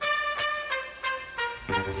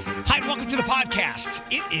Hi, and welcome to the podcast.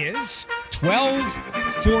 It is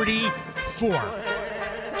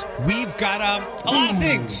 12:44. We've got a lot of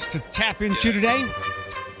things to tap into today.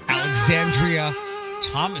 Alexandria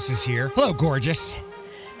Thomas is here. Hello, gorgeous.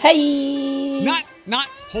 Hey. Not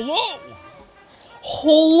hello.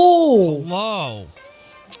 Hello.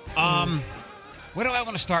 What do I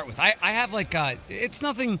want to start with? I have it's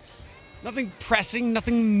nothing pressing,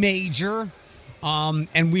 nothing major.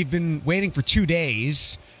 And we've been waiting for 2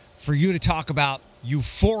 days for you to talk about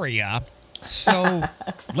Euphoria. So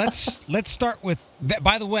let's start with that.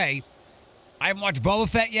 By the way, I haven't watched Boba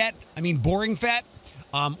Fett yet. I mean, Boring Fett,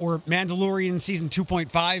 or Mandalorian season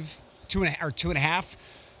 2.5, 2.5.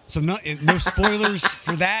 So no spoilers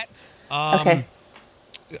for that. Okay.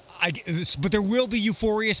 But there will be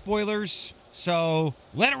Euphoria spoilers. So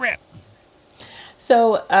let it rip.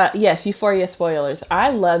 So, yes, Euphoria spoilers. I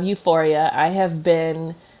love Euphoria.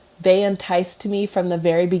 They enticed me from the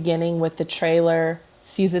very beginning with the trailer,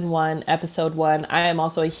 season 1, episode 1. I am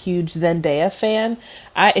also a huge Zendaya fan.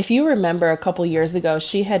 If you remember a couple years ago,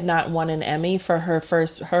 she had not won an Emmy for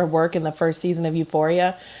her work in the first season of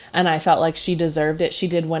Euphoria, and I felt like she deserved it. She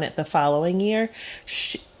did win it the following year.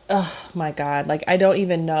 Oh my God. Like, I don't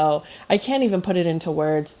even know. I can't even put it into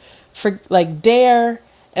words. For like Dare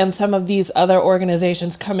and some of these other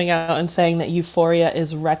organizations coming out and saying that Euphoria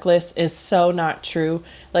is reckless is so not true.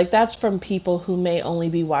 Like, that's from people who may only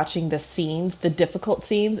be watching the scenes, the difficult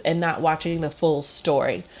scenes, and not watching the full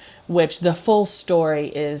story, which the full story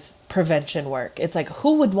is prevention work. It's like,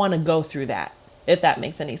 who would want to go through that, if that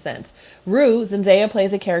makes any sense? Zendaya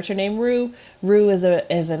plays a character named Rue. Rue is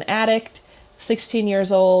an addict, 16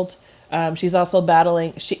 years old. She's also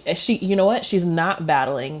battling. She. You know what? She's not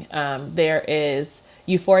battling. There is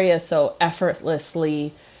Euphoria so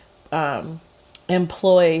effortlessly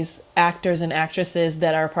employs actors and actresses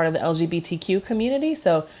that are part of the LGBTQ community.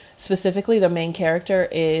 So specifically, the main character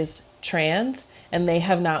is trans, and they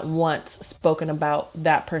have not once spoken about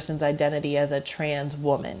that person's identity as a trans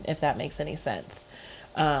woman, if that makes any sense.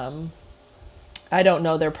 I don't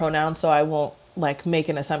know their pronouns, so I won't make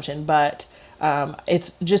an assumption, but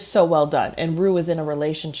it's just so well done. And Rue is in a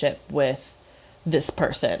relationship with this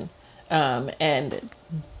person. And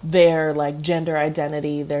their gender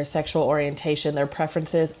identity, their sexual orientation, their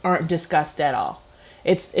preferences aren't discussed at all.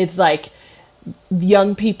 It's like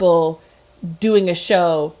young people doing a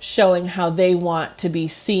show showing how they want to be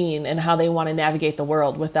seen and how they want to navigate the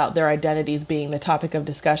world without their identities being the topic of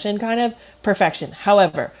discussion, kind of perfection.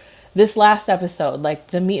 However, this last episode,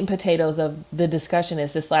 the meat and potatoes of the discussion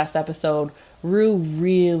is this last episode, Rue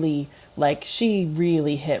really, she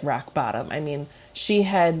really hit rock bottom. I mean,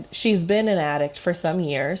 she's been an addict for some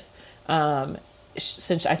years,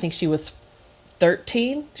 since I think she was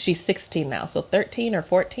 13. She's 16 now, so 13 or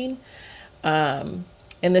 14. And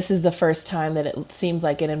this is the first time that it seems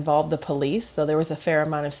like it involved the police. So there was a fair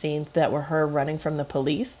amount of scenes that were her running from the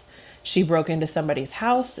police. She broke into somebody's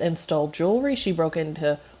house and stole jewelry. She broke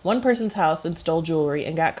into one person's house and stole jewelry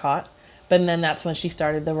and got caught. But then that's when she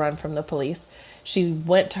started the run from the police. She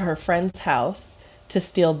went to her friend's house to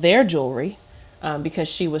steal their jewelry, because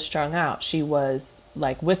she was strung out. She was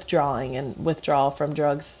withdrawing, and withdrawal from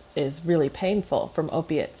drugs is really painful. From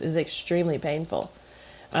opiates is extremely painful.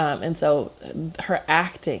 And so her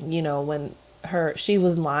acting, when she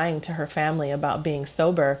was lying to her family about being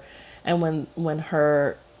sober. And when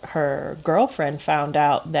her girlfriend found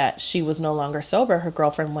out that she was no longer sober, her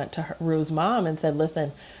girlfriend went to Rue's mom and said,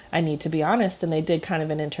 listen, I need to be honest. And they did kind of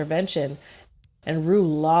an intervention, and Rue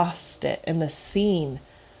lost it in the scene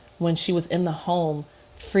when she was in the home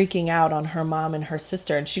freaking out on her mom and her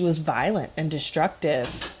sister, and she was violent and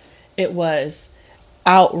destructive. It was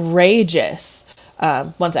outrageous.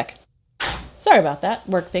 One sec. Sorry about that.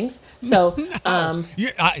 Work things. So, I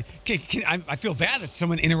feel bad that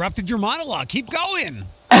someone interrupted your monologue. Keep going.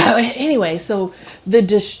 Anyway, so the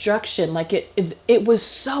destruction, it was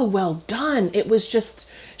so well done. It was just,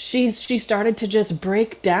 she started to just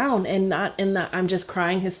break down, and not in the I'm just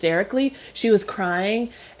crying hysterically. She was crying,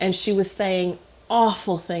 and she was saying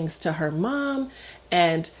awful things to her mom,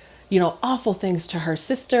 and awful things to her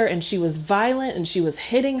sister, and she was violent, and she was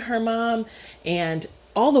hitting her mom, and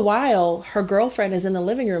all the while her girlfriend is in the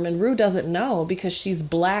living room, and Rue doesn't know because she's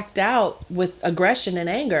blacked out with aggression and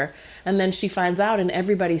anger. And then she finds out, and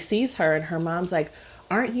everybody sees her, and her mom's like,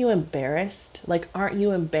 aren't you embarrassed? Aren't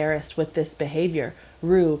you embarrassed with this behavior?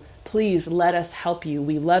 Rue, please let us help you.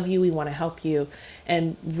 We love you. We want to help you.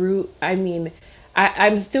 And Rue,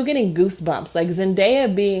 I'm still getting goosebumps.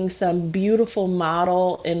 Zendaya being some beautiful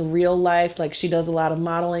model in real life. She does a lot of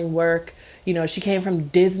modeling work. She came from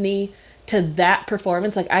Disney to that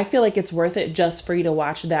performance. Like, I feel like it's worth it just for you to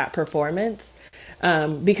watch that performance,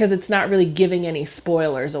 because it's not really giving any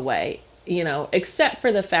spoilers away, except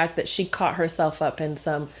for the fact that she caught herself up in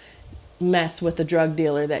some mess with a drug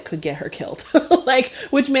dealer that could get her killed. Like,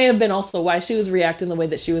 which may have been also why she was reacting the way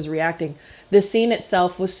that she was reacting. The scene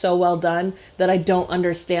itself was so well done that I don't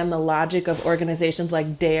understand the logic of organizations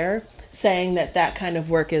like Dare saying that kind of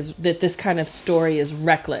work is, that this kind of story is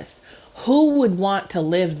reckless. Who would want to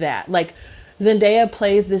live that? Like, Zendaya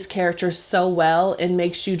plays this character so well and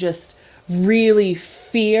makes you just really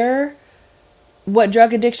fear what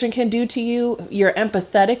drug addiction can do to you. You're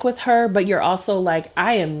empathetic with her, but you're also like,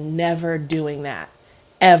 I am never doing that,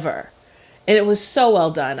 ever. And it was so well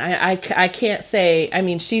done. I can't say, I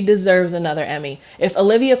mean, she deserves another Emmy. If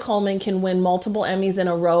Olivia Colman can win multiple Emmys in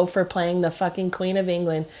a row for playing the fucking Queen of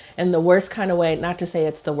England in the worst kind of way, not to say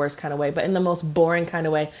it's the worst kind of way, but in the most boring kind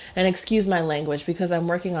of way, and excuse my language because I'm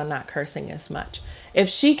working on not cursing as much. If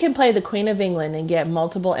she can play the Queen of England and get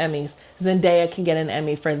multiple Emmys, Zendaya can get an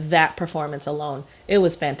Emmy for that performance alone. It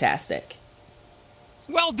was fantastic.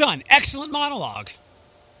 Well done. Excellent monologue.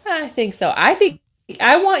 I think so.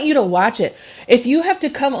 I want you to watch it. If you have to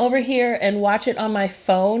come over here and watch it on my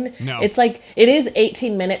phone, no. It's like, it is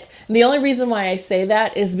 18 minutes. And the only reason why I say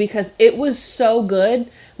that is because it was so good.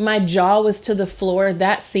 My jaw was to the floor.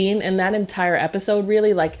 That scene and that entire episode,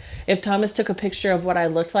 really, like, if Thomas took a picture of what I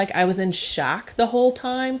looked like, I was in shock the whole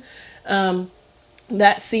time.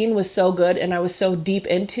 That scene was so good, and I was so deep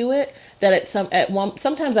into it that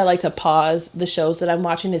sometimes I like to pause the shows that I'm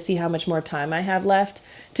watching to see how much more time I have left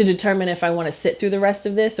to determine if I want to sit through the rest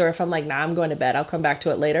of this, or if I'm like, nah, I'm going to bed, I'll come back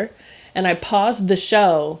to it later. And I paused the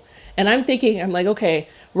show, and I'm like, okay,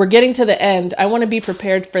 we're getting to the end. I want to be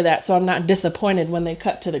prepared for that so I'm not disappointed when they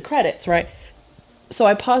cut to the credits, right? So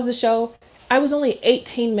I paused the show. I was only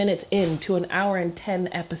 18 minutes into an hour and 10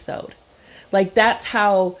 episode. Like, that's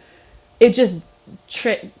how it just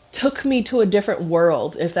took me to a different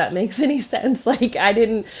world, if that makes any sense. Like,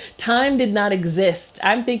 time did not exist.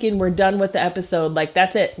 I'm thinking we're done with the episode. Like,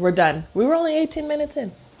 that's it. We're done. We were only 18 minutes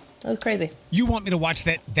in. That was crazy. You want me to watch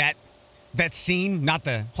that scene, not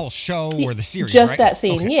the whole show or the series, just right? That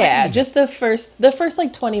scene. Okay. Yeah. Just the first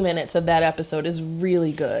like 20 minutes of that episode is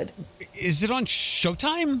really good. Is it on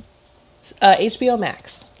Showtime? HBO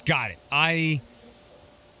Max. Got it. I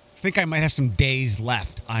think I might have some days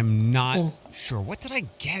left. I'm not sure. What did I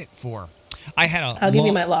get it for? I'll give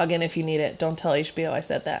you my login if you need it. Don't tell HBO I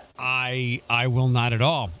said that. I will not at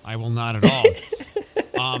all. I will not at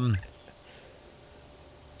all.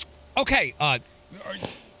 Okay.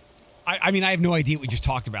 I mean, I have no idea what we just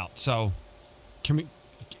talked about. So, can we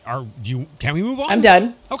move on? I'm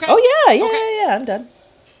done. Okay. Oh yeah. I'm done.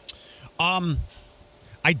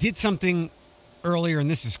 I did something earlier, and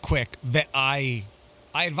this is quick, that I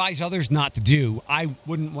advise others not to do. I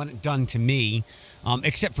wouldn't want it done to me,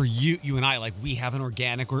 except for you and I. Like, we have an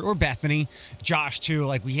organic, or Bethany, Josh too.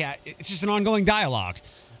 Like, it's just an ongoing dialogue.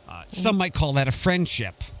 Some might call that a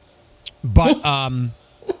friendship. But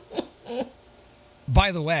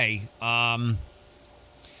by the way,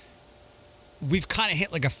 we've kind of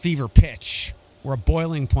hit like a fever pitch or a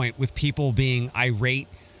boiling point with people being irate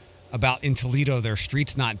about, in Toledo, their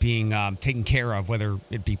streets not being taken care of, whether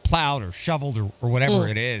it be plowed or shoveled or whatever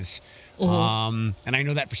it is. And I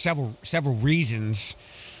know that for several reasons,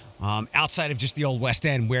 outside of just the old West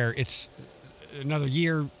End, where it's another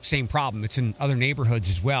year, same problem. It's in other neighborhoods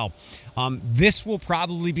as well. This will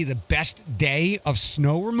probably be the best day of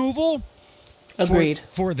snow removal. Agreed.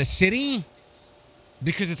 For the city,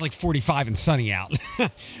 because it's like 45 and sunny out.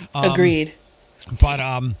 Agreed. But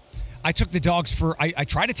I took the dogs I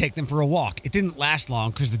tried to take them for a walk. It didn't last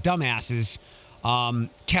long because the dumbasses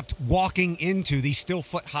kept walking into the still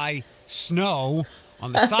foot-high snow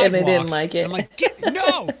on the sidewalks. And they didn't like it. I'm like,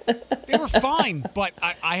 no, they were fine. But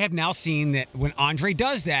I have now seen that when Andre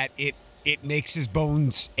does that, it makes his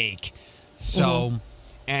bones ache. So,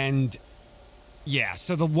 and yeah,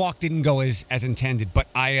 so the walk didn't go as intended. But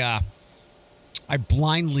I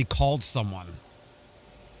blindly called someone.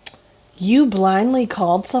 You blindly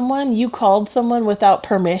called someone? You called someone without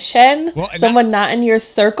permission? Well, someone not in your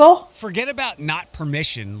circle? Forget about not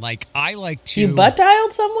permission. Like, I like to... You butt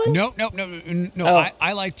dialed someone? No. Oh.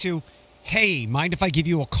 I like to, hey, mind if I give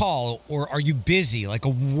you a call? Or are you busy? Like a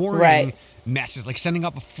warning message, like sending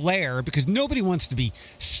up a flare, because nobody wants to be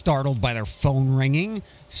startled by their phone ringing.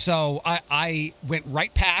 So I went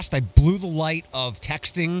right past. I blew the light of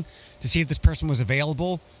texting to see if this person was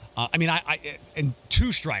available. And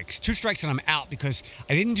two strikes and I'm out, because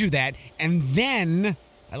I didn't do that. And then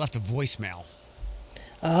I left a voicemail.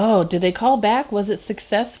 Oh, did they call back? Was it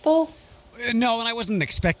successful? No, and I wasn't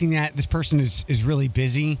expecting that. This person is really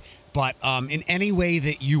busy. But in any way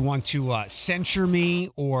that you want to censure me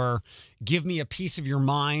or give me a piece of your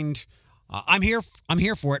mind, I'm here. I'm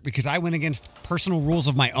here for it because I went against personal rules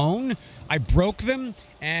of my own. I broke them,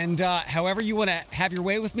 and however you want to have your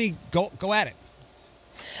way with me, go at it.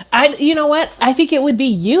 You know what? I think it would be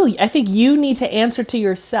you. I think you need to answer to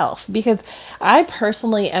yourself because I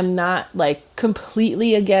personally am not like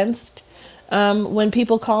completely against when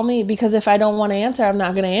people call me because if I don't want to answer, I'm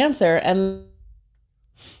not going to answer. And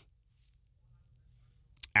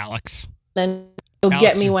Alex. then you'll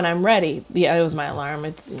get me when I'm ready. Yeah, it was my alarm.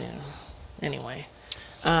 It's, anyway.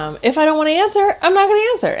 If I don't want to answer, I'm not going to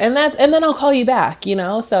answer, and then I'll call you back.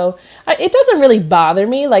 So it doesn't really bother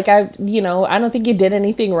me. Like I don't think you did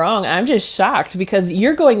anything wrong. I'm just shocked because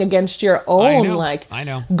you're going against your own I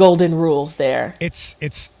know golden rules there. It's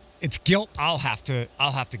guilt. I'll have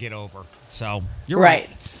to get over. So you're right.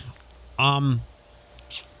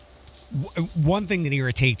 One thing that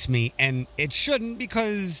irritates me, and it shouldn't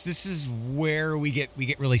because this is where we get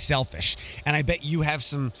really selfish, and I bet you have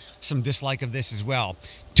some dislike of this as well.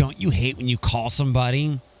 Don't you hate when you call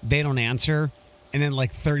somebody, they don't answer, and then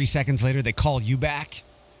like 30 seconds later they call you back?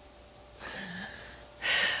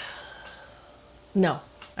 No,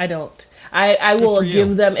 I don't. I will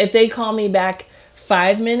give them, if they call me back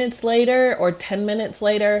 5 minutes later or 10 minutes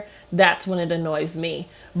later, that's when it annoys me.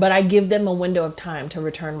 But I give them a window of time to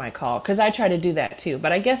return my call because I try to do that too.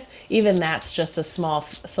 But I guess even that's just a small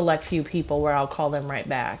select few people where I'll call them right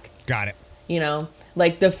back. Got it.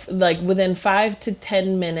 Like within 5 to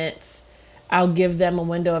 10 minutes, I'll give them a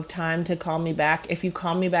window of time to call me back. If you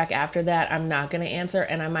call me back after that, I'm not going to answer.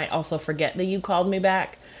 And I might also forget that you called me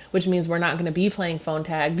back, which means we're not going to be playing phone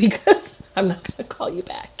tag because I'm not going to call you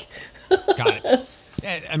back. Got it.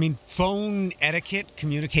 I mean, phone etiquette,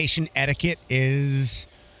 communication etiquette is...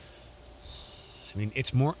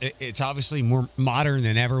 it's obviously more modern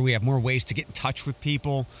than ever. We have more ways to get in touch with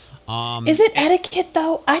people. Is it etiquette,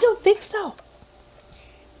 though? I don't think so.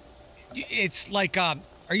 It's like, are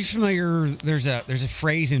you familiar? There's a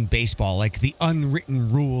phrase in baseball, like the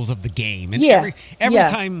unwritten rules of the game. And every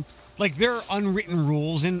time, like there are unwritten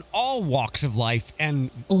rules in all walks of life, and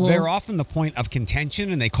they're often the point of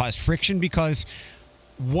contention, and they cause friction because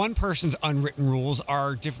one person's unwritten rules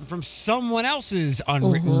are different from someone else's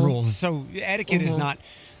unwritten rules. So etiquette is not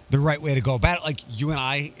the right way to go about it. Like you and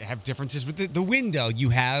I have differences with the window you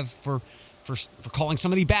have for calling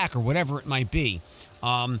somebody back or whatever it might be.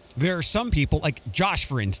 There are some people, like Josh,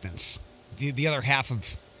 for instance, the other half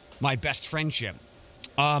of my best friendship.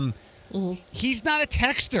 He's not a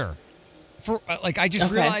texter. I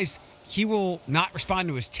just realized he will not respond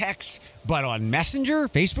to his texts, but on Messenger,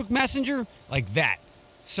 Facebook Messenger, like that.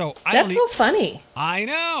 So that's so funny. I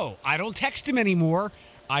know. I don't text him anymore.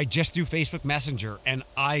 I just do Facebook Messenger, and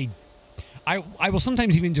I will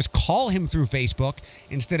sometimes even just call him through Facebook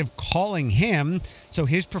instead of calling him. So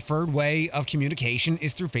his preferred way of communication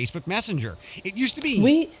is through Facebook Messenger. It used to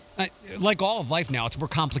be like all of life now. It's more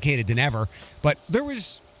complicated than ever. But there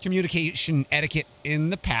was communication etiquette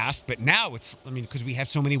in the past, but now it's, because we have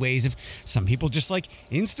so many ways of, some people just like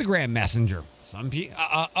Instagram Messenger. Some people,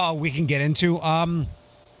 we can get into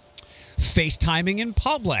FaceTiming in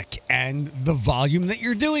public and the volume that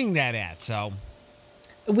you're doing that at. So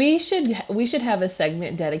we should have a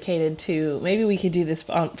segment dedicated to, maybe we could do this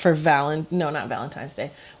for not Valentine's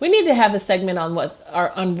Day. We need to have a segment on what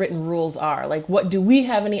our unwritten rules are. Like, do we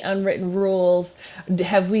have any unwritten rules?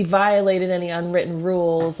 Have we violated any unwritten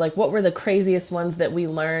rules? Like, what were the craziest ones that we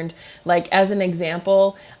learned? Like, as an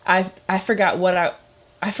example, I forgot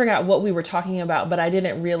what we were talking about, but I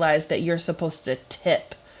didn't realize that you're supposed to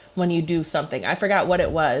tip when you do something. I forgot what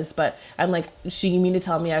it was, but I'm like, you mean to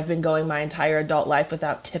tell me I've been going my entire adult life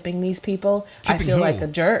without tipping these people? Tipping I feel who? like a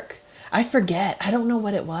jerk. I forget. I don't know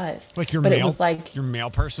what it was. Like your it was like your mail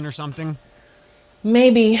person or something?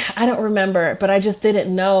 Maybe. I don't remember, but I just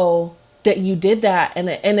didn't know that you did that.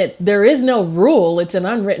 And there is no rule. It's an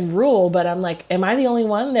unwritten rule, but I'm like, am I the only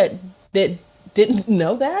one that didn't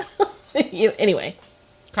know that? Anyway.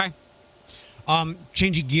 Okay.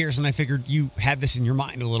 Changing gears, and I figured you had this in your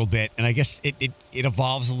mind a little bit, and I guess it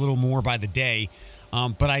evolves a little more by the day.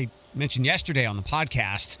 But I mentioned yesterday on the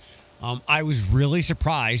podcast, I was really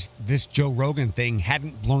surprised this Joe Rogan thing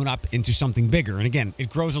hadn't blown up into something bigger. And again, it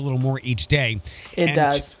grows a little more each day. It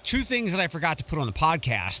does. Two things that I forgot to put on the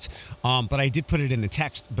podcast, but I did put it in the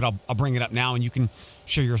text, but I'll bring it up now, and you can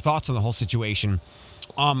share your thoughts on the whole situation.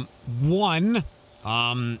 One,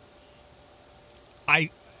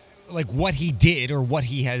 what he did or what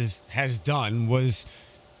he has done was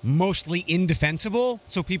mostly indefensible.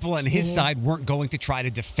 So people on his side weren't going to try to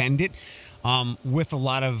defend it. with a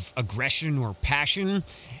lot of aggression or passion.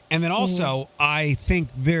 And then also, I think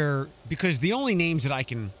because the only names that I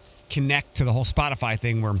can connect to the whole Spotify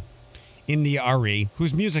thing were India Ari,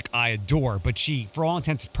 whose music I adore, but she, for all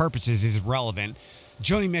intents and purposes, is irrelevant.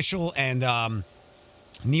 Joni Mitchell and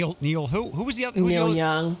Neil, who was the other? Neil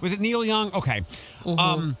Young. Was it Neil Young? Okay.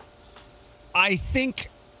 I think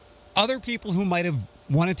other people who might have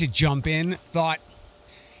wanted to jump in thought,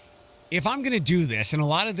 if I'm going to do this, and a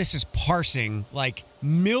lot of this is parsing like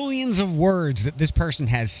millions of words that this person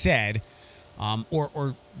has said,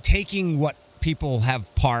 or taking what people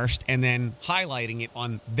have parsed and then highlighting it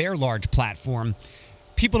on their large platform.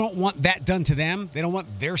 People don't want that done to them. They don't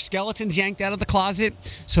want their skeletons yanked out of the closet,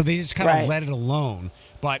 so they just kind of let it alone.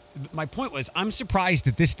 But my point was, I'm surprised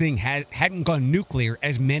that this thing hadn't gone nuclear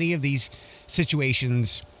as many of these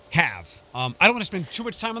situations have. I don't want to spend too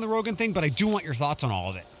much time on the Rogan thing, but I do want your thoughts on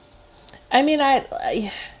all of it. I mean,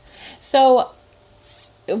 so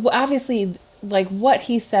obviously, like what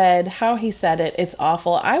he said, how he said it, it's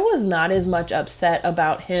awful. I was not as much upset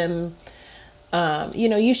about him.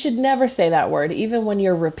 You should never say that word, even when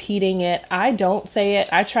you're repeating it. I don't say it.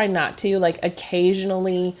 I try not to. Like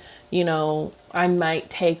occasionally, I might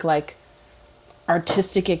take like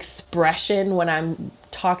artistic expression when I'm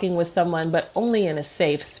talking with someone, but only in a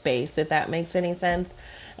safe space, if that makes any sense.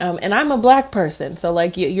 And I'm a black person, so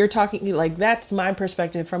like you're talking, like that's my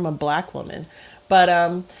perspective from a black woman. But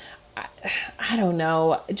I don't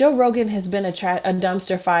know. Joe Rogan has been a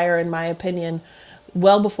dumpster fire, in my opinion,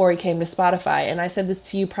 well before he came to Spotify. And I said this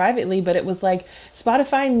to you privately, but it was like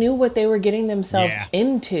Spotify knew what they were getting themselves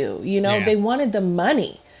into. They wanted the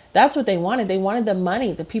money. That's what they wanted. They wanted the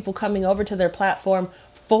money, the people coming over to their platform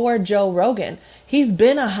for Joe Rogan. He's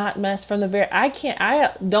been a hot mess from the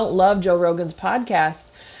I don't love Joe Rogan's podcast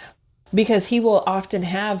because he will often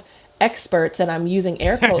have experts, and I'm using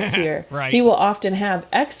air quotes here. Right. He will often have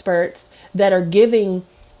experts that are giving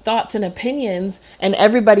thoughts and opinions, and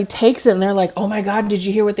everybody takes it and they're like, oh my God, did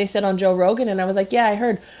you hear what they said on Joe Rogan? And I was like, yeah, I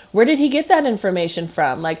heard. Where did he get that information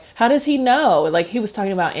from? Like, how does he know? Like, he was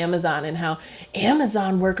talking about Amazon and how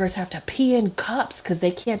Amazon workers have to pee in cups because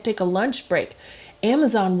they can't take a lunch break.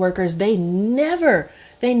 Amazon workers, they never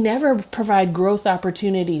provide growth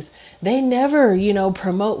opportunities. They never,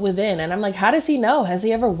 promote within. And I'm like, how does he know? Has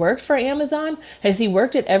he ever worked for Amazon? Has he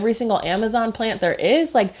worked at every single Amazon plant there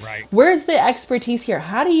is? Like, Where's the expertise here?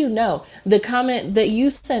 How do you know? The comment that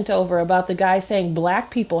you sent over about the guy saying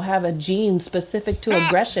black people have a gene specific to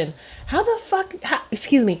aggression. How the fuck, how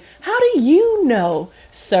do you know,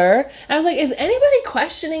 sir? I was like, is anybody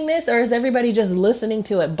questioning this, or is everybody just listening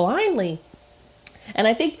to it blindly? And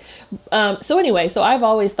I think, so I've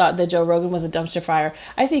always thought that Joe Rogan was a dumpster fire.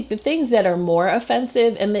 I think the things that are more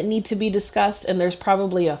offensive and that need to be discussed, and there's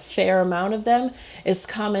probably a fair amount of them, is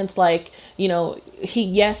comments like,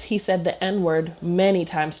 he said the N-word many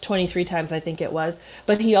times, 23 times I think it was,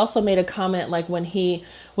 but he also made a comment like when he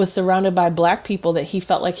was surrounded by black people that he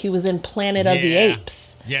felt like he was in Planet of the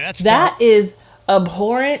Apes. Yeah, that is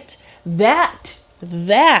abhorrent. That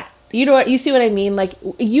you know what, you see what I mean? Like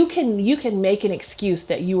you can make an excuse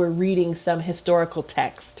that you were reading some historical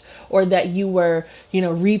text, or that you were,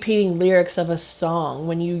 repeating lyrics of a song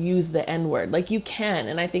when you use the N-word. Like you can.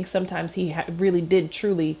 And I think sometimes he really did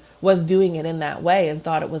truly was doing it in that way and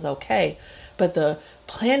thought it was okay. But the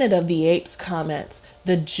Planet of the Apes comments,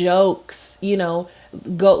 the jokes,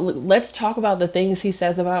 let's talk about the things he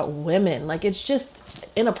says about women. Like it's just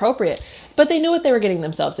inappropriate. But they knew what they were getting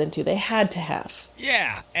themselves into. They had to have.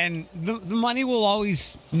 Yeah, and the money will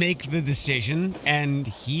always make the decision, and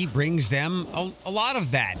he brings them a lot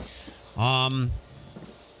of that.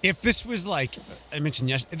 If this was like I mentioned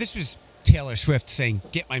yesterday, if this was Taylor Swift saying,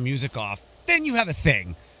 get my music off, then you have a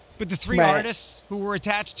thing. But the three artists who were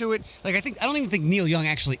attached to it, like I don't even think Neil Young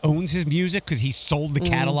actually owns his music because he sold the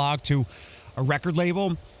catalog to a record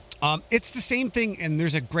label. It's the same thing, and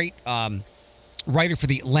there's a great writer for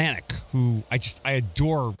The Atlantic who I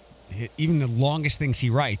adore, even the longest things he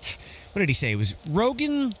writes. What did he say? It was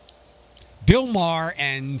Rogan, Bill Maher,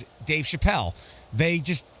 and Dave Chappelle. They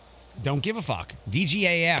just don't give a fuck.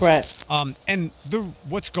 DGAF. Right. And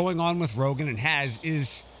what's going on with Rogan and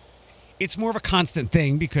it's more of a constant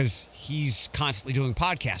thing because he's constantly doing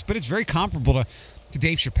podcasts, but it's very comparable to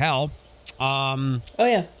Dave Chappelle. Oh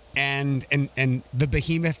yeah. And the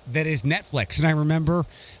behemoth that is Netflix. And I remember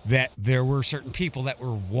that there were certain people that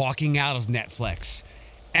were walking out of Netflix,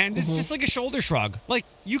 and it's just like a shoulder shrug. Like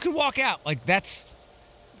you can walk out, like that's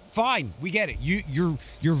fine. We get it. You're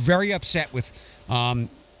very upset with a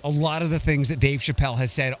lot of the things that Dave Chappelle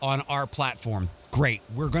has said on our platform. great.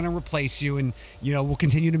 We're going to replace you, and we'll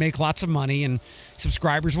continue to make lots of money, and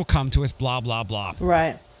subscribers will come to us. Blah blah blah.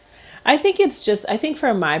 Right. I think I think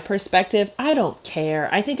from my perspective, I don't care.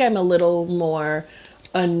 I think I'm a little more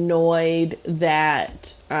annoyed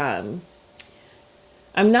that, I'm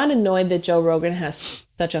not annoyed that Joe Rogan has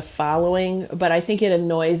such a following, but I think it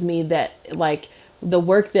annoys me that, like, the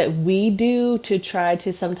work that we do to try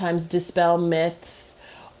to sometimes dispel myths,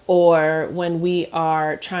 or when we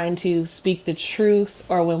are trying to speak the truth,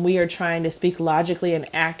 or when we are trying to speak logically and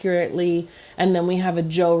accurately, and then we have a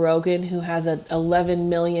Joe Rogan who has a 11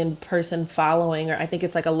 million person following, or I think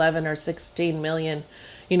it's like 11 or 16 million,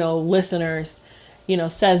 listeners,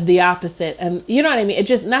 says the opposite. And you know what I mean? It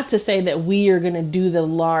just, not to say that we are going to do the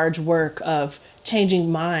large work of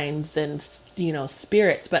changing minds and,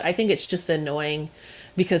 spirits, but I think it's just annoying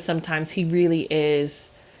because sometimes he really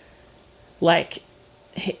is, like,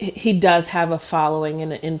 he does have a following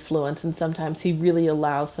and an influence, and sometimes he really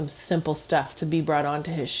allows some simple stuff to be brought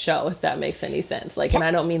onto his show, if that makes any sense. Like, and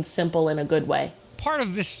I don't mean simple in a good way. Part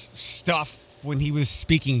of this stuff, when he was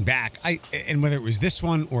speaking back, and whether it was this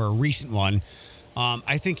one or a recent one,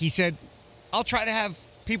 I think he said, "I'll try to have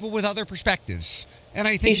people with other perspectives." And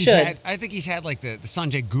I think he's had like the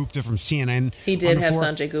Sanjay Gupta from CNN. He did have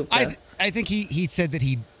Sanjay Gupta. I think he said that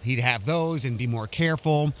he'd have those and be more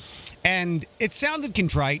careful. And it sounded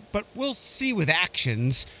contrite, but we'll see with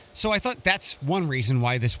actions. So I thought that's one reason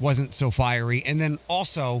why this wasn't so fiery. And then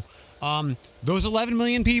also, those 11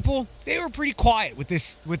 million people, they were pretty quiet with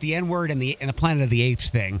the N-word and the Planet of the Apes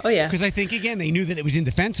thing. Oh, yeah. Because I think, again, they knew that it was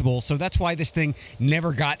indefensible. So that's why this thing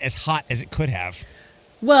never got as hot as it could have.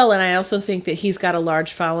 Well, and I also think that he's got a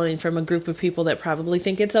large following from a group of people that probably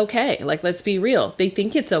think it's okay. Like, let's be real. They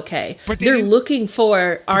think it's okay. But they're looking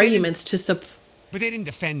for arguments to support. But they didn't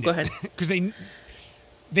defend it. Go ahead. Because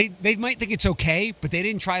they might think it's okay, but they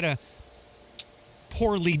didn't try to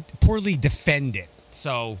poorly defend it.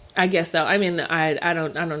 So I guess so. I mean, I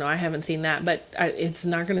don't know. I haven't seen that, but it's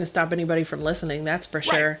not going to stop anybody from listening. That's for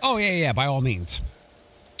sure. Right. Oh yeah, by all means.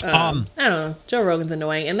 I don't know. Joe Rogan's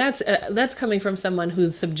annoying, and that's coming from someone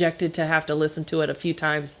who's subjected to have to listen to it a few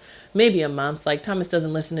times, maybe a month. Like, Thomas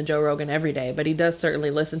doesn't listen to Joe Rogan every day, but he does certainly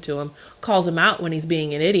listen to him, calls him out when he's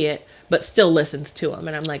being an idiot, but still listens to him.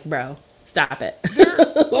 And I'm like, bro, stop it.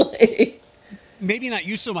 Maybe not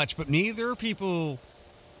you so much, but me, there are people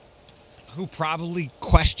who probably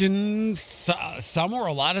question some or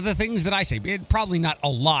a lot of the things that I say. Probably not a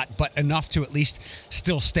lot, but enough to at least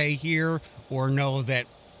still stay here or know that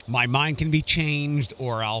my mind can be changed,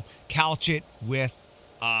 or I'll couch it with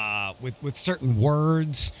certain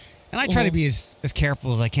words. And I try to be as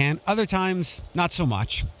careful as I can. Other times, not so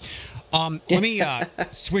much. Let me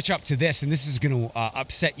switch up to this, and this is going to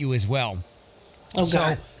upset you as well. Oh,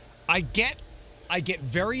 God. So I get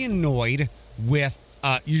very annoyed with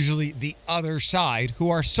usually the other side, who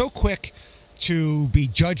are so quick to be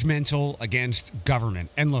judgmental against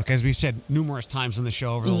government. And look, as we've said numerous times on the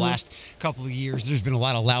show over the last couple of years, there's been a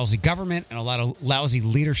lot of lousy government and a lot of lousy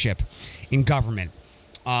leadership in government.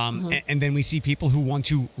 And then we see people who want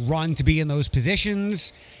to run to be in those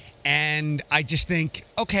positions. And I just think,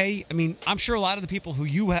 okay, I mean, I'm sure a lot of the people who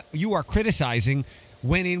you are criticizing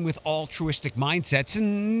went in with altruistic mindsets.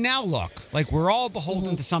 And now look, like, we're all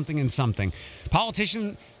beholden to something and something.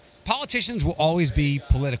 Politicians will always be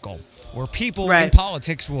political, or people in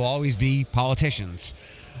politics will always be politicians.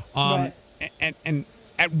 And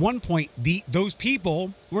at one point, those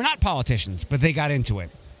people were not politicians, but they got into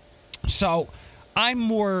it. So I'm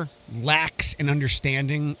more lax in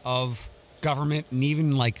understanding of government and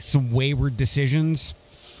even like some wayward decisions.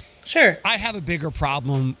 Sure. I have a bigger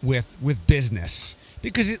problem with business,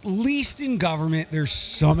 because at least in government, there's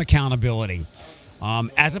some accountability.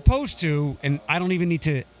 As opposed to, and I don't even need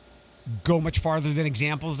to go much farther than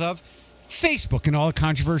examples of Facebook and all the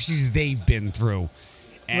controversies they've been through,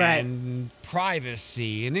 and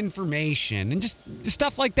privacy and information and just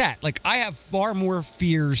stuff like that. Like, I have far more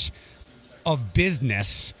fears of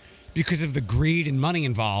business because of the greed and money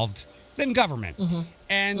involved than government.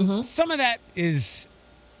 And some of that this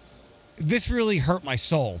really hurt my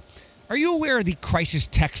soul. Are you aware of the crisis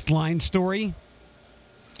text line story?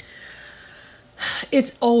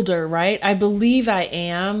 It's older, right? I believe I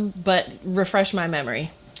am, but refresh my memory.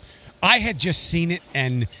 I had just seen it,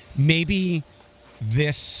 and maybe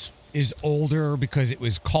this is older because it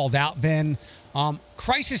was called out then.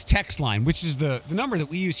 Crisis text line, which is the number that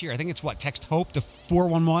we use here. I think it's text HOPE to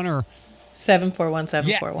 411 or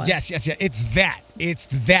 741-741. Yes. It's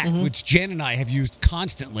that which Jen and I have used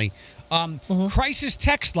constantly. Crisis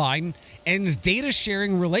text line ends data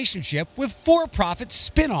sharing relationship with for-profit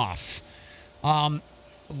spinoff.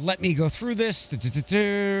 let me go through this.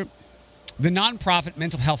 The nonprofit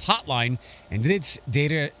mental health hotline ended its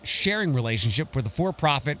data sharing relationship with the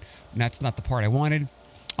for-profit. And that's not the part I wanted.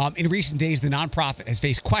 In recent days, the nonprofit has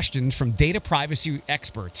faced questions from data privacy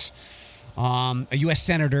experts, a U.S.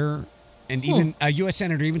 senator, and even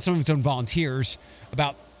some of its own volunteers,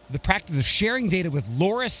 about the practice of sharing data with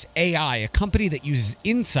Loris AI, a company that uses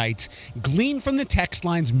insights gleaned from the text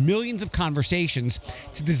line's millions of conversations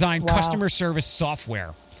to design customer service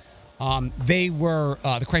software.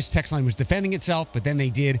 The crisis text line was defending itself, but then they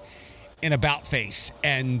did an about face,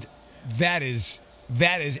 and that is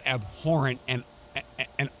abhorrent and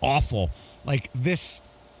awful. Like, this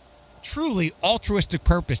truly altruistic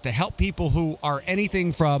purpose to help people who are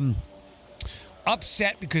anything from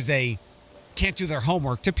upset because they can't do their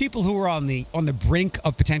homework to people who are on the brink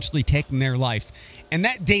of potentially taking their life. And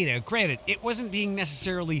that data, granted, it wasn't being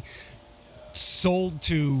necessarily sold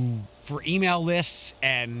for email lists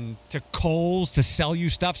and to Kohl's to sell you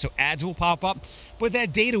stuff so ads will pop up, but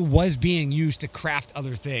that data was being used to craft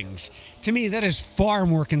other things. To me, that is far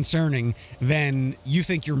more concerning than you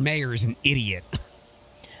think your mayor is an idiot.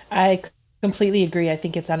 I completely agree. I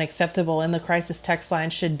think it's unacceptable, and the crisis text line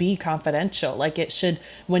should be confidential. Like, it should,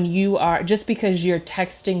 when you are, just because you're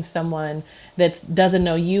texting someone that doesn't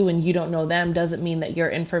know you and you don't know them, doesn't mean that your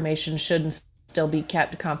information shouldn't still be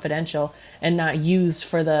kept confidential and not used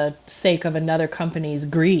for the sake of another company's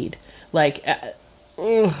greed. Like,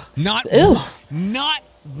 not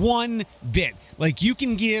one bit. Like, you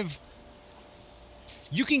can give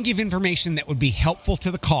information that would be helpful to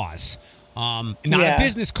the cause. Not a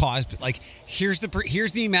business cause, but like, here's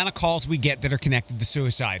the amount of calls we get that are connected to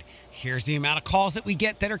suicide. Here's the amount of calls that we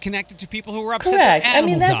get that are connected to people who are upset that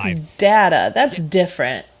animal died. That's data. That's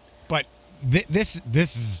different. But this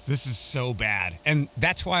is so bad, and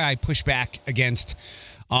that's why I push back against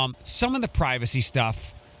some of the privacy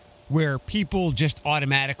stuff, where people just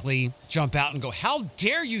automatically jump out and go, "How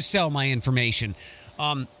dare you sell my information?"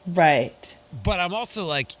 Right. But I'm also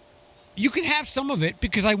like, you can have some of it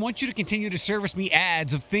because I want you to continue to service me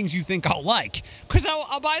ads of things you think I'll like, because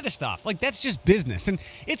I'll buy the stuff. Like, that's just business, and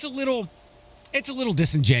it's a little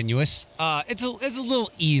disingenuous. It's a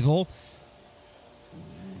little evil,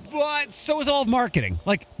 but so is all of marketing.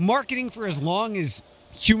 Like, marketing for as long as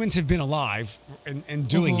humans have been alive and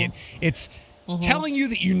doing it, it's telling you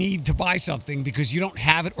that you need to buy something because you don't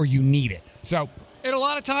have it or you need it. So, and a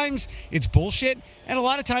lot of times it's bullshit, and a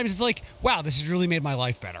lot of times it's like, wow, this has really made my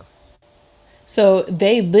life better. So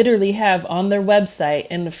they literally have on their website,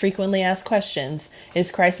 in the frequently asked questions, is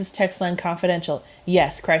crisis text line confidential?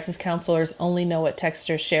 Yes, crisis counselors only know what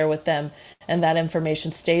texters share with them, and that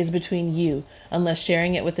information stays between you unless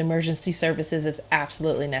sharing it with emergency services is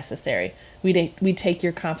absolutely necessary. We take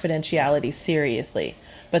your confidentiality seriously.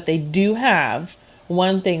 But they do have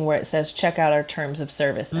one thing where it says check out our terms of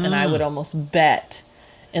service, and I would almost bet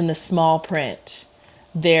in the small print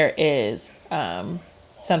there is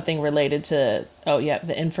something related to,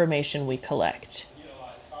 the information we collect.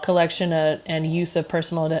 Collection and use of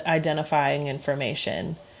personal identifying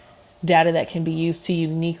information. Data that can be used to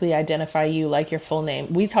uniquely identify you, like your full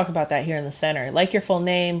name. We talk about that here in the center. Like your full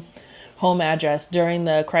name, home address. During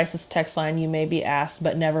the crisis text line, you may be asked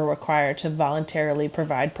but never required to voluntarily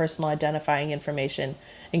provide personal identifying information,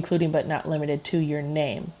 including but not limited to your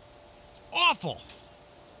name. Awful.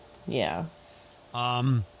 Yeah.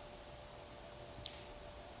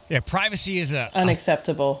 Yeah, privacy is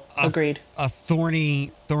unacceptable. Agreed. A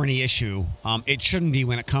thorny issue. It shouldn't be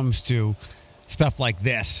when it comes to stuff like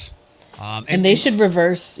this. And they should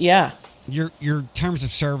reverse. Yeah. Your terms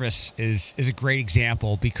of service is a great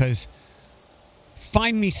example, because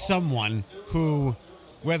find me someone who,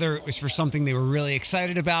 whether it was for something they were really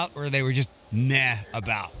excited about or they were just meh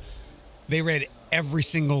about, they read every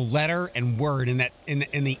single letter and word in the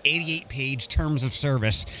 88-page terms of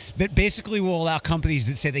service that basically will allow companies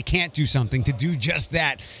that say they can't do something to do just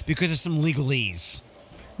that because of some legalese.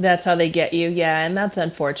 That's how they get you. Yeah. And that's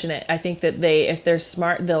unfortunate. I think that if they're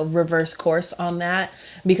smart, they'll reverse course on that,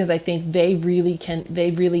 because I think they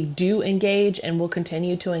really do engage and will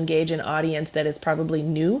continue to engage an audience that is probably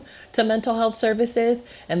new to mental health services.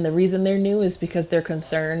 And the reason they're new is because they're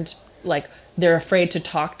concerned, like, they're afraid to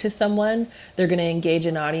talk to someone. They're going to engage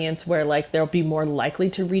an audience where, like, they'll be more likely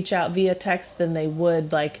to reach out via text than they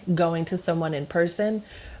would, like, going to someone in person.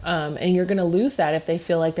 And you're going to lose that if they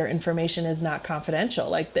feel like their information is not confidential.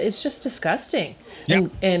 Like, it's just disgusting.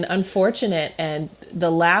 Yep. and unfortunate. And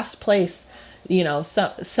the last place,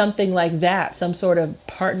 something like that, some sort of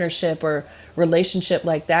partnership or relationship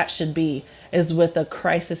like that should be, is with a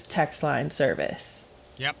crisis text line service.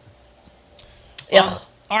 Yep. Ugh.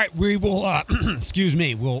 All right, we will. Excuse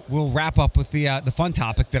me. We'll wrap up with the fun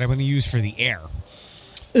topic that I'm going to use for the air.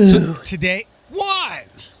 So today, what?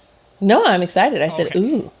 No, I'm excited. I said, Okay.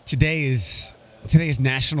 ooh. Today is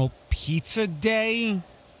National Pizza Day.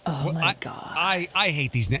 Oh, my I, God. I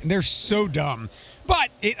hate these. They're so dumb, but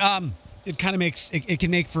it kind of makes it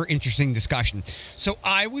can make for interesting discussion. So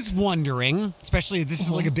I was wondering, especially if this is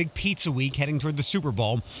like a big pizza week heading toward the Super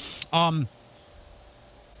Bowl,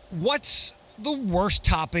 what's the worst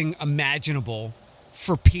topping imaginable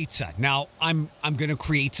for pizza? Now I'm going to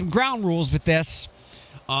create some ground rules with this.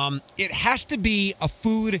 It has to be a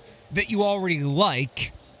food that you already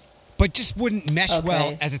like, but just wouldn't mesh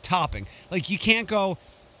well as a topping. Like you can't go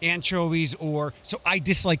anchovies so I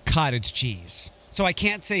dislike cottage cheese. So I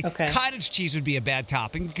can't say cottage cheese would be a bad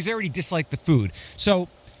topping because I already dislike the food. So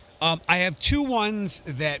I have two ones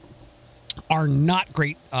that are not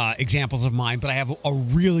great examples of mine, but I have a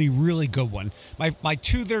really, really good one. My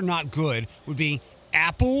two that are not good would be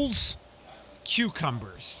apples,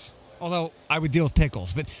 cucumbers. Although I would deal with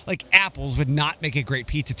pickles, but like apples would not make a great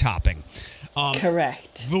pizza topping.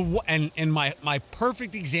 Correct. And my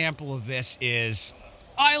perfect example of this is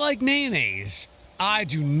I like mayonnaise. I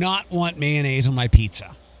do not want mayonnaise on my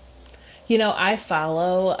pizza. You know, I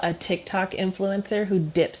follow a TikTok influencer who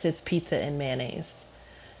dips his pizza in mayonnaise.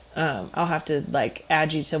 I'll have to like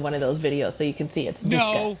add you to one of those videos so you can see it's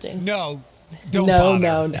disgusting. No, don't No,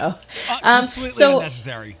 bother. no. Completely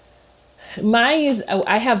unnecessary. Mine is,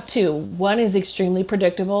 I have two. One is extremely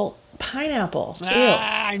predictable. Pineapple. Ew.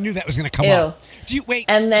 I knew that was going to come Ew. up. Do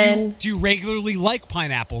And you regularly like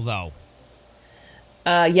pineapple though?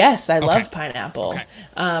 Yes, I love pineapple.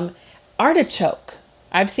 Okay. Artichoke.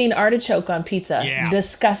 I've seen artichoke on pizza. Yeah.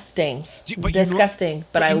 Disgusting.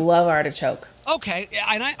 But I love artichoke. Okay,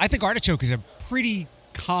 and I think artichoke is a pretty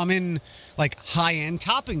common, like high-end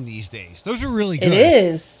topping these days. Those are really good. It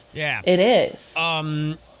is. Yeah. It is.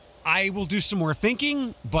 I will do some more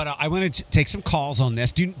thinking, but I want to take some calls on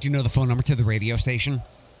this. Do you know the phone number to the radio station?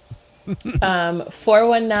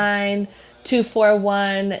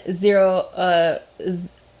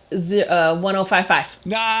 419-241-1055.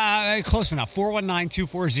 Nah, close enough.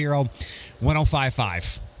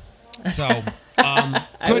 419-240-1055. So,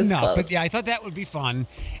 good enough. Close. But yeah, I thought that would be fun.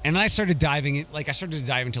 And then I started diving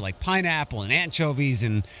into like pineapple and anchovies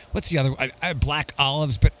and what's the other? Black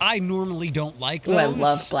olives, but I normally don't like those. Ooh, I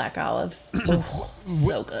love black olives. Ooh,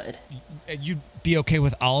 so good. You'd be okay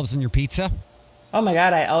with olives on your pizza? Oh my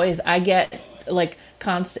God, I get like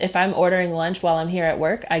if I'm ordering lunch while I'm here at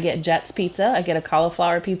work, I get Jet's pizza. I get a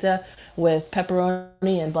cauliflower pizza with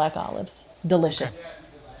pepperoni and black olives. Delicious.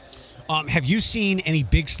 Okay. Have you seen any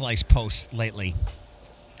Big Slice posts lately?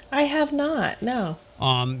 I have not. No.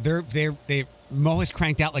 Mo has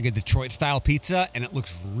cranked out like a Detroit style pizza, and it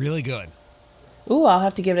looks really good. Ooh, I'll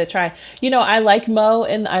have to give it a try. You know, I like Mo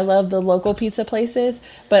and I love the local pizza places,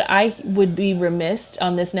 but I would be remiss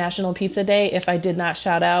on this National Pizza Day if I did not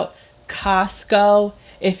shout out Costco.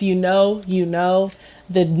 If you know, you know.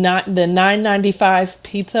 The $9.95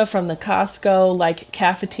 pizza from the Costco like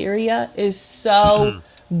cafeteria is so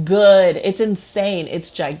good. It's insane. It's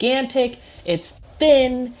gigantic. It's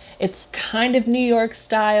thin. It's kind of New York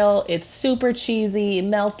style. It's super cheesy,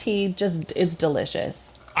 melty. Just, it's delicious.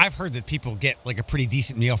 I've heard that people get like a pretty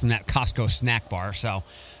decent meal from that Costco snack bar. So,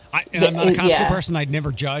 I'm not a Costco person. I'd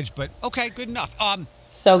never judge, but okay, good enough.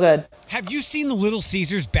 So good. Have you seen the Little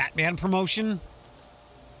Caesars Batman promotion?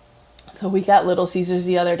 So we got Little Caesars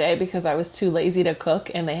the other day because I was too lazy to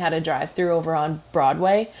cook, and they had a drive-through over on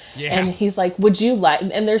Broadway. Yeah. And he's like, would you like,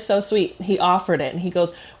 and they're so sweet. He offered it and he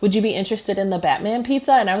goes, would you be interested in the Batman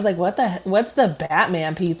pizza? And I was like, what's the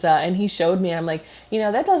Batman pizza? And he showed me, I'm like,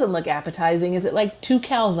 that doesn't look appetizing. Is it like 2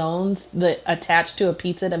 calzones that attached to a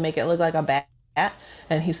pizza to make it look like a bat?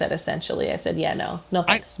 And he said, essentially. I said, yeah, no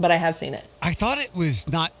thanks. But I have seen it. I thought it was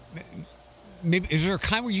not. Maybe is there a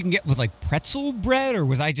kind where you can get with like pretzel bread, or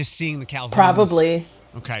was I just seeing the calzones? Probably.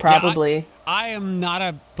 Okay. Probably. Yeah, I am not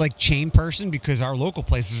a like chain person because our local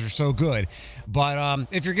places are so good. But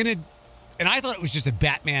if you're gonna, and I thought it was just a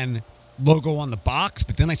Batman logo on the box,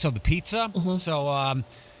 but then I saw the pizza. Mm-hmm. So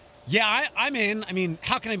yeah, I'm in. I mean,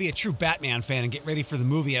 how can I be a true Batman fan and get ready for the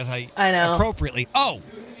movie as I know appropriately? Oh,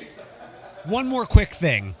 one more quick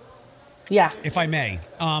thing. Yeah. If I may.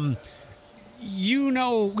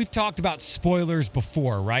 We've talked about spoilers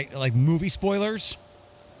before, right? Like movie spoilers.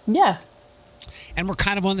 Yeah. And we're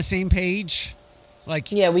kind of on the same page.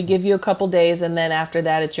 Like, yeah, we give you a couple days, and then after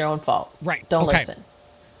that, it's your own fault. Right. Don't okay. listen.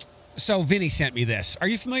 So Vinny sent me this. Are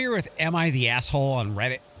you familiar with Am I the Asshole on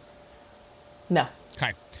Reddit? No.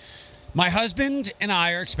 Okay. My husband and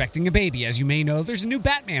I are expecting a baby. As you may know, there's a new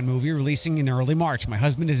Batman movie releasing in early March. My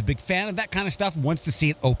husband is a big fan of that kind of stuff, wants to see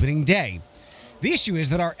it opening day. The issue is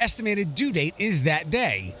that our estimated due date is that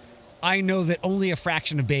day. I know that only a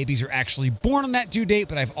fraction of babies are actually born on that due date,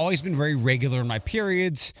 but I've always been very regular in my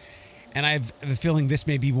periods, and I have a feeling this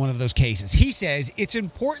may be one of those cases. He says it's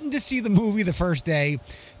important to see the movie the first day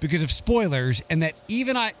because of spoilers, and that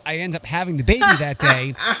even I end up having the baby that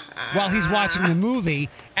day while he's watching the movie.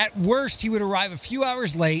 At worst, he would arrive a few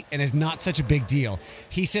hours late and is not such a big deal.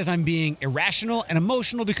 He says I'm being irrational and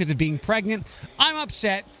emotional because of being pregnant. I'm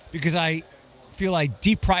upset because I feel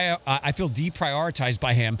deprioritized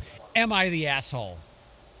by him. Am I the asshole?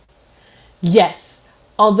 Yes.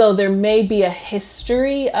 Although there may be a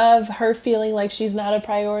history of her feeling like she's not a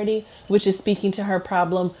priority, which is speaking to her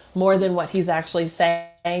problem more than what he's actually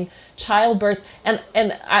saying. Childbirth,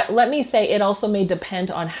 let me say, it also may depend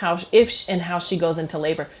on how she goes into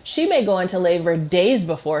labor. She may go into labor days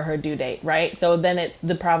before her due date, right? So then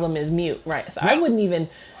the problem is mute, right? So I wouldn't even.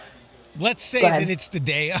 Let's say that it's the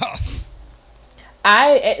day of.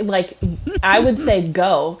 I would say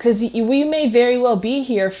go, because we may very well be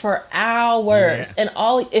here for hours, and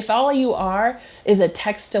if all you are is a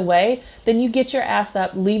text away, then you get your ass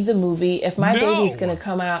up, leave the movie. If my baby's gonna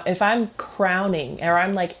come out, if I'm crowning or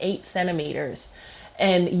I'm like 8 centimeters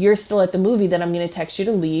and you're still at the movie, then I'm gonna text you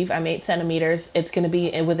to leave. I'm 8 centimeters. It's gonna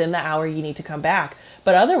be within the hour. You need to come back.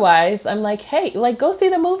 But otherwise, I'm like, hey, like, go see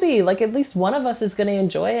the movie. Like, at least one of us is gonna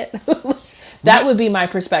enjoy it. That would be my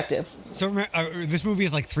perspective. So this movie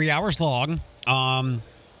is like 3 hours long.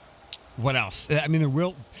 What else? I mean,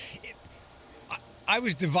 I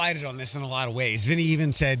was divided on this in a lot of ways. Vinny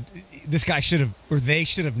even said this guy they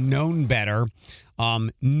should have known better,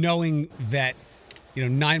 knowing that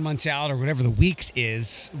 9 months out or whatever the weeks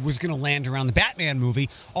was going to land around the Batman movie.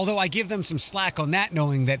 Although I give them some slack on that,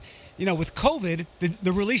 knowing that with COVID,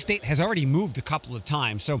 the release date has already moved a couple of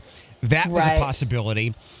times, so that was a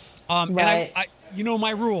possibility. And I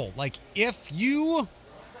my rule, like, if you're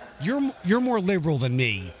more liberal than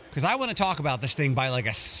me, because I want to talk about this thing by like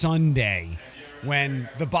a Sunday when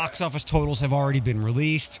the box office totals have already been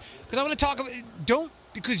released. Because I want to talk about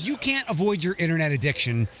because you can't avoid your internet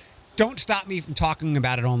addiction. Don't stop me from talking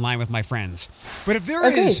about it online with my friends. But if there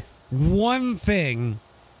is one thing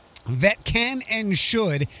that can and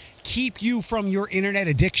should keep you from your internet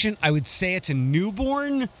addiction, I would say it's a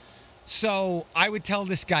newborn. So I would tell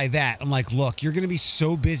this guy that. I'm like, look, you're going to be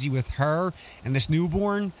so busy with her and this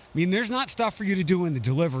newborn. I mean, there's not stuff for you to do in the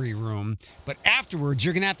delivery room, but afterwards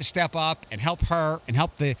you're going to have to step up and help her and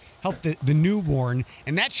help the newborn,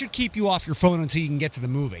 and that should keep you off your phone until you can get to the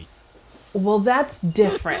movie. Well, that's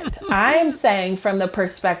different. I'm saying from the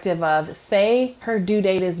perspective of, say her due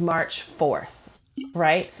date is March 4th,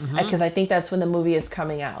 right? Because I think that's when the movie is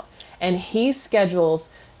coming out. And he schedules,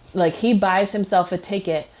 like, he buys himself a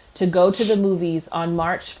ticket to go to the movies on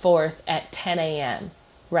March 4th at 10 a.m.,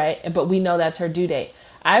 right? But we know that's her due date.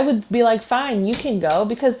 I would be like, fine, you can go,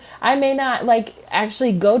 because I may not, like,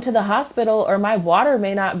 actually go to the hospital, or my water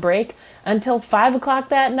may not break until 5 o'clock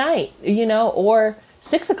that night, or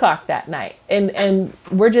 6 o'clock that night. And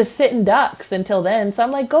we're just sitting ducks until then. So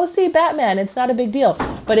I'm like, go see Batman. It's not a big deal.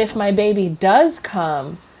 But if my baby does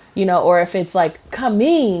come, or if it's like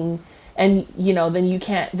coming, and, then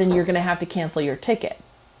you're going to have to cancel your ticket.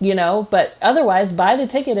 But otherwise, buy the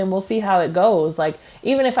ticket and we'll see how it goes. Like,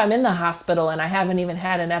 even if I'm in the hospital and I haven't even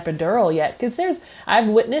had an epidural yet, because I've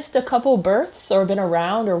witnessed a couple births or been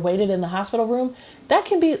around or waited in the hospital room. That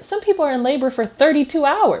can be, some people are in labor for 32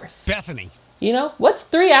 hours. Bethany. What's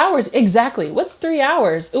 3 hours? Exactly. What's 3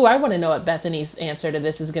 hours? Ooh, I want to know what Bethany's answer to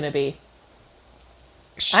this is going to be.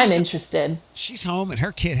 I'm interested. She's home and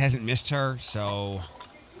her kid hasn't missed her, so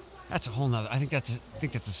that's a whole nother. I think that's a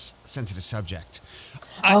sensitive subject.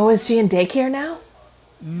 Is she in daycare now?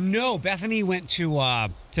 No, Bethany went to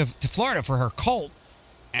Florida for her colt,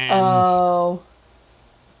 and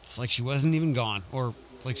it's like she wasn't even gone, or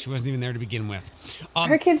it's like she wasn't even there to begin with.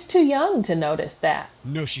 Her kid's too young to notice that.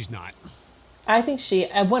 No, she's not. I think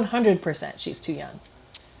 100% she's too young.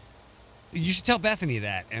 You should tell Bethany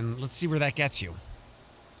that, and let's see where that gets you.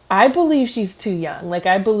 I believe she's too young. Like,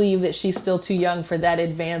 I believe that she's still too young for that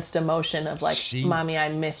advanced emotion of, like, Mommy, I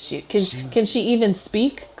miss you. Can she even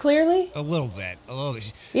speak clearly? A little bit.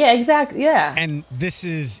 Yeah, exactly. Yeah. And this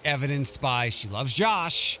is evidenced by she loves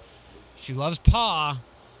Josh. She loves Pa.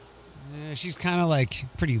 She's kind of, like,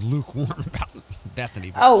 pretty lukewarm about Bethany.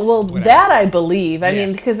 Whatever. That I believe. I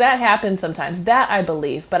mean, because that happens sometimes. That I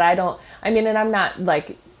believe. But and I'm not,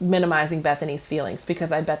 like, minimizing Bethany's feelings,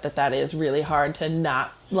 because I bet that is really hard to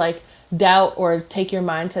not, like, doubt or take your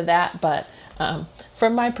mind to that. But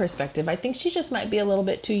From my perspective, I think she just might be a little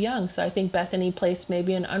bit too young. So I think Bethany placed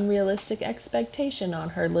maybe an unrealistic expectation on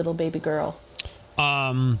her little baby girl.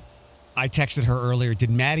 I texted her earlier, did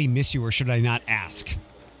Maddie miss you or should I not ask?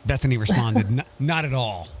 Bethany responded, not at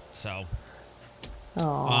all. So,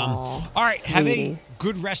 all right, sweetie. have a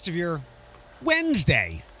good rest of your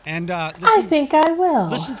Wednesday. And I listen, think I will.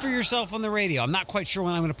 listen for yourself on the radio. I'm not quite sure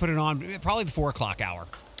when I'm going to put it on, probably the 4 o'clock hour.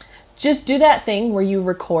 Just do that thing where you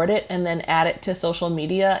record it and then add it to social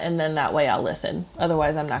media, and then that way I'll listen.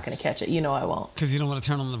 Otherwise, I'm not going to catch it. You know I won't. Because you don't want to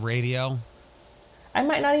turn on the radio? I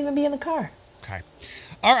might not even be in the car. Okay.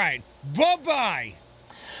 All right. Bye-bye.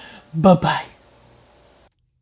 Bye-bye.